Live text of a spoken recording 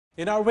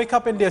In our Wake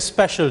Up India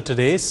special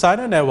today,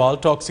 Saina Nehwal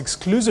talks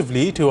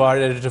exclusively to our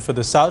editor for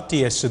the South,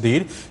 T.S.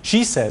 Sudhir.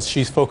 She says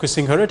she's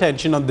focusing her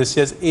attention on this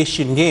year's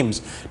Asian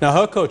Games. Now,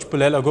 her coach,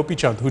 Pullela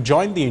Gopichand, who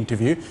joined the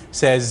interview,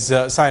 says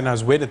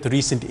Saina's win at the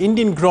recent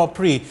Indian Grand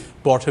Prix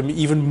brought him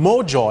even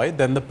more joy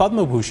than the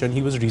Padma Bhushan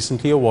he was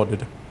recently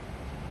awarded.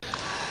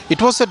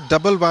 It was a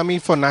double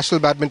whammy for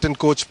national badminton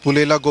coach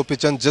Pullela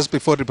Gopichand just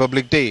before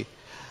Republic Day.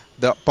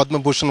 The Padma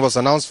Bhushan was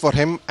announced for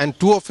him, and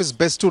two of his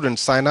best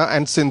students, Saina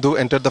and Sindhu,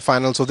 entered the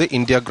finals of the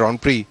India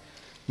Grand Prix.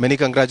 Many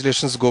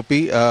congratulations,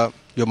 Gopi.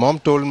 Your mom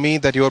told me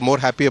that you are more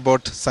happy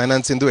about Saina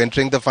and Sindhu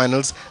entering the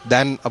finals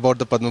than about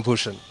the Padma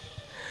Bhushan.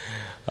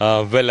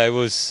 Well, I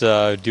was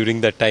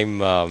during that time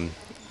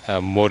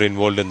more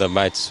involved in the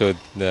match, so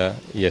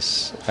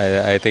yes,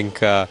 I think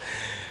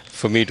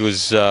for me it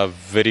was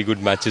very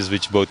good matches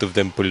which both of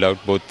them pulled out.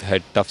 Both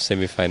had tough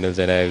semi-finals,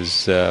 and I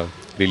was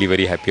really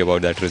very happy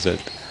about that result.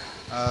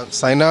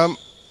 Saina,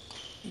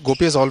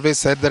 Gopi has always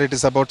said that it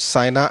is about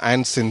Saina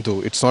and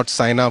Sindhu. It's not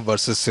Saina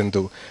versus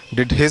Sindhu.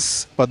 Did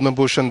his Padma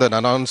Bhushan, the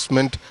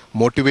announcement,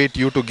 motivate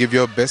you to give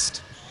your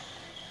best?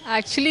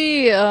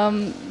 Actually,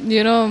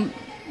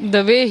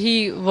 the way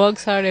he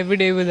works hard every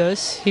day with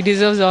us, he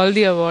deserves all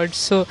the awards.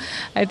 So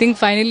I think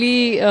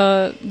finally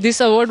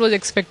this award was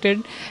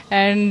expected,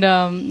 and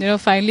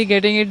finally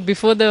getting it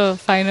before the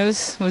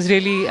finals was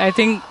really, I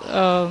think,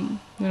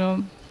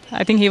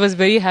 I think he was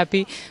very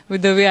happy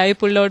with the way I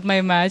pulled out my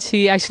match.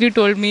 He actually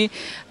told me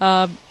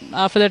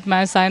after that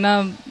match,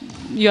 Saina,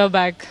 you're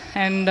back.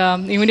 And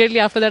immediately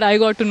after that, I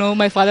got to know,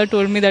 my father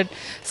told me that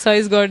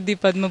Sai's got the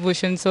Padma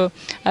Bhushan. So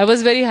I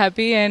was very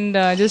happy, and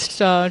just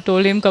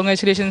told him,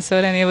 congratulations, sir.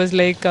 And he was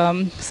like,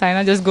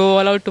 Saina, just go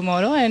all out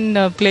tomorrow and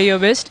play your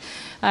best.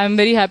 I'm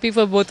very happy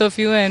for both of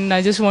you, and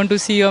I just want to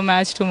see your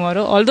match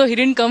tomorrow. Although he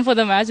didn't come for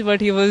the match,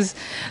 but he was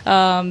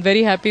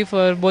very happy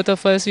for both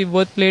of us. We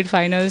both played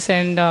finals,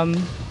 and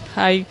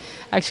I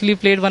actually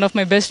played one of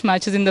my best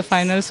matches in the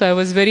finals. So I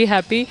was very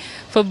happy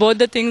for both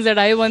the things, that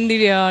I won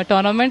the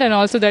tournament and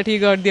also that he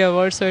got the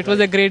award. So it was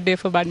a great day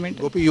for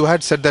badminton. Gopi, you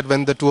had said that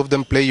when the two of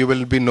them play, you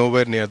will be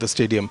nowhere near the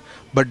stadium.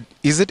 But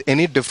is it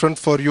any different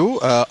for you?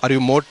 Are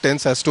you more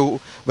tense as to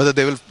whether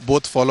they will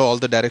both follow all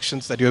the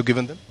directions that you have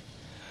given them?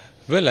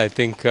 Well, I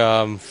think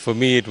for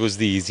me it was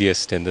the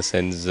easiest, in the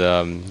sense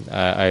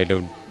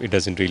it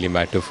doesn't really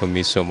matter for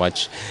me so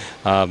much.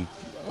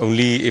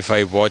 Only if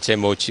I watch,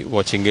 I'm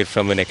watching it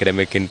from an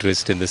academic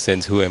interest, in the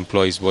sense who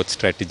employs what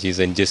strategies,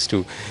 and just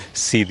to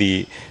see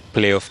the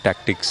play of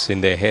tactics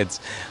in their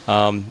heads.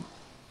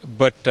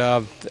 But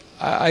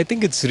I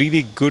think it's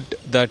really good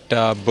that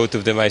both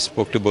of them, I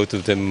spoke to both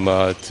of them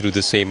through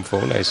the same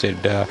phone. I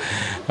said,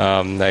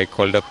 I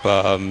called up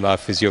our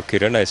physio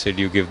Kiran. I said,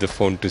 you give the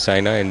phone to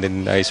Saina, and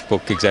then I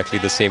spoke exactly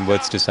the same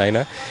words to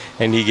Saina,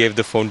 and he gave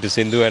the phone to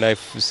Sindhu, and I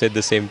said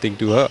the same thing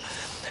to her.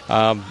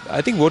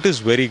 I think what is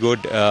very good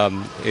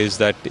is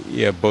that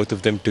both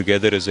of them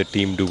together as a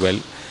team do well.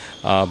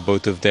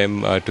 Both of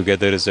them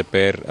together as a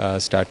pair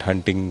start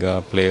hunting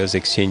players,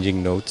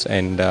 exchanging notes,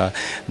 and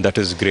that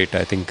is great.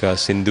 I think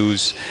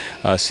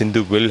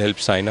Sindhu will help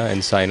Saina,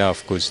 and Saina,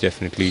 of course,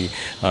 definitely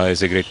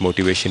is a great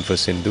motivation for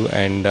Sindhu,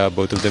 and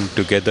both of them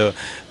together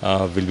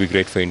will be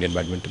great for Indian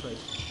badminton.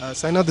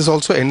 Saina, this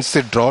also ends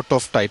the drought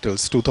of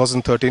titles.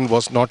 2013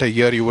 was not a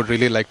year you would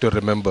really like to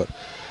remember.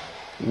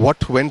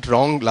 What went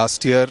wrong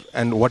last year,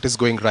 and what is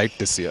going right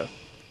this year?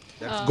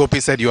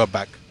 Gopi said you are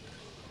back.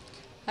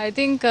 I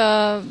think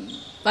I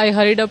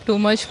hurried up too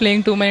much.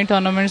 Playing too many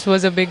tournaments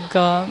was a big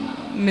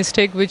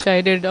mistake, which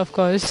I did, of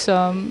course.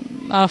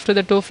 After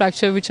the toe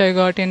fracture, which I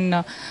got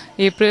in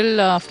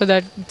April, after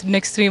that, the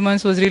next 3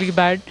 months was really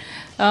bad.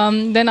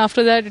 Then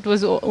after that, it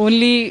was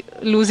only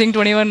losing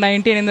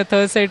 21-19 in the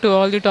third set to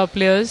all the top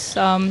players.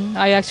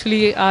 I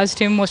actually asked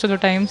him most of the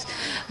times,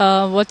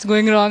 what's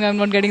going wrong? I'm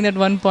not getting that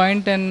 1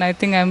 point, and I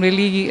think I'm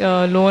really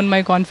low on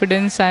my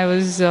confidence. I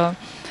was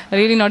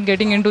really not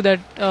getting into that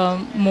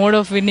mode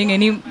of winning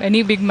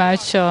any big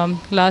match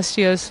last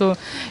year. So,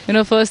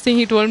 first thing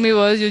he told me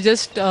was, you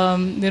just,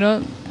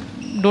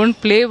 don't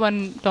play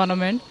one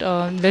tournament.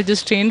 Let's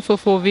just train for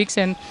 4 weeks,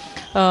 and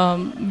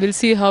we'll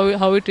see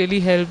how it really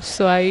helps.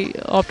 So I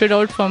opted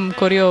out from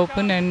Korea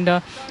Open,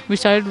 and we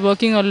started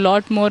working a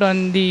lot more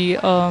on the,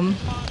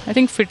 I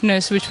think,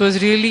 fitness, which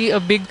was really a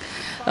big,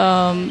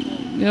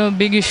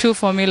 big issue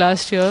for me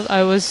last year.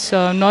 I was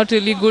not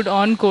really good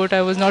on court.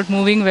 I was not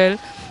moving well.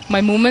 My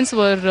movements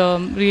were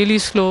really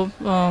slow.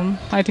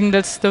 I think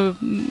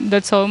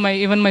that's how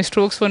even my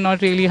strokes were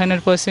not really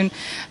 100%. I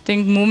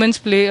think movements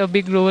play a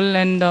big role,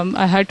 and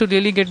I had to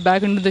really get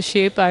back into the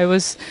shape. I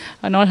was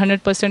not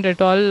 100%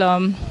 at all.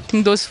 I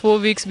think those 4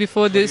 weeks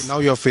before this. Now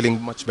you're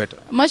feeling much better.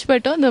 Much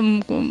better. I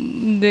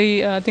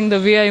think the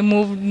way I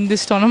moved in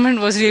this tournament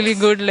was really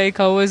good, like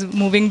how I was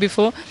moving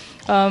before.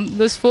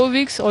 those 4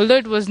 weeks, although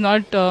it was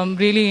not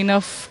really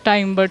enough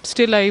time, but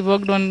still I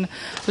worked on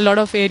a lot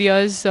of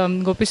areas.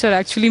 Gopi sir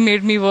actually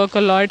made me work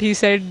a lot. He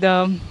said,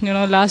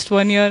 last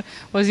 1 year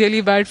was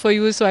really bad for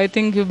you, so I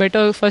think you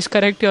better first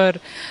correct your,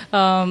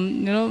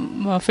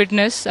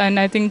 fitness. And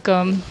I think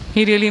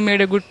he really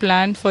made a good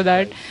plan for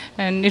that,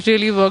 and it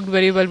really worked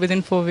very well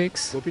within 4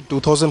 weeks. Gopi,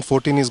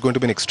 2014 is going to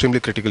be an extremely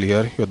critical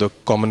year. You're the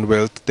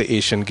Commonwealth, the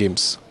Asian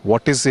Games.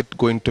 What is it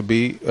going to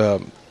be?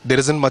 There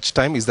isn't much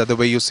time. Is that the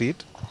way you see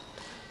it?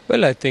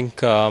 Well, I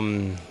think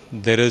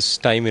there is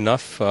time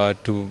enough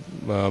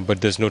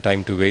but there's no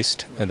time to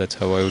waste, and that's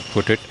how I would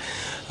put it.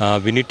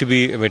 We need to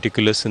be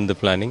meticulous in the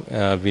planning.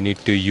 We need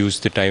to use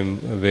the time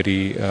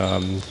very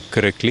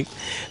correctly,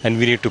 and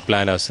we need to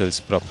plan ourselves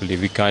properly.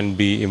 We can't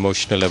be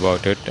emotional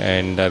about it,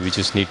 and we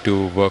just need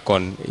to work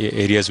on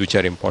areas which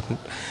are important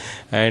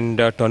and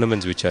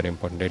tournaments which are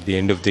important. At the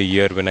end of the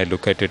year, when I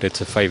look at it, it's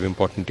 5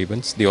 important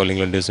events. The All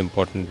England is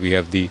important. We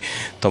have the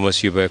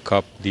Thomas Uber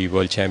Cup, the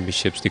World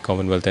Championships, the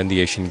Commonwealth and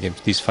the Asian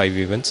Games. These 5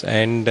 events.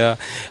 And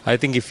I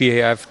think if we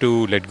have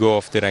to let go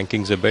of the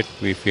rankings a bit,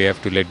 if we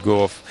have to let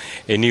go of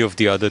any of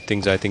the other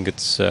things, I think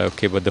it's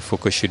okay, but the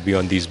focus should be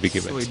on these big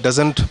events. So it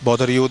doesn't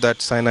bother you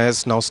that Saina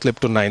has now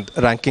slipped to 9th.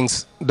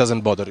 Rankings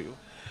doesn't bother you?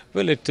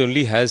 Well, it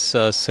only has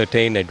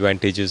certain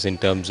advantages in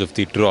terms of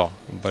the draw,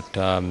 but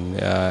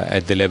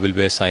at the level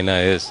where Saina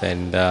is,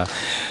 and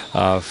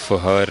for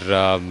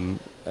her,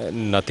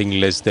 nothing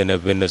less than a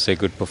win is a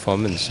good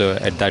performance. So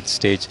at that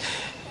stage,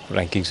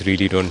 rankings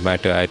really don't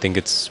matter. I think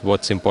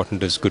what's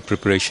important is good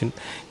preparation,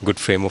 good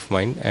frame of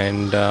mind,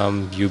 and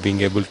you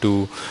being able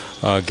to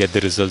get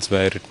the results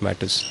where it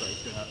matters.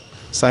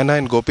 Saina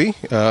and Gopi,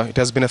 it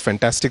has been a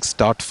fantastic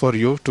start for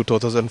you,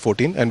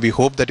 2014, and we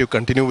hope that you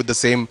continue with the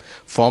same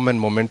form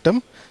and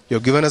momentum.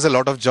 You've given us a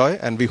lot of joy,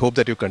 and we hope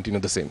that you continue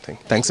the same thing.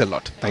 Thanks a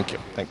lot. Thank you.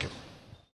 Thank you.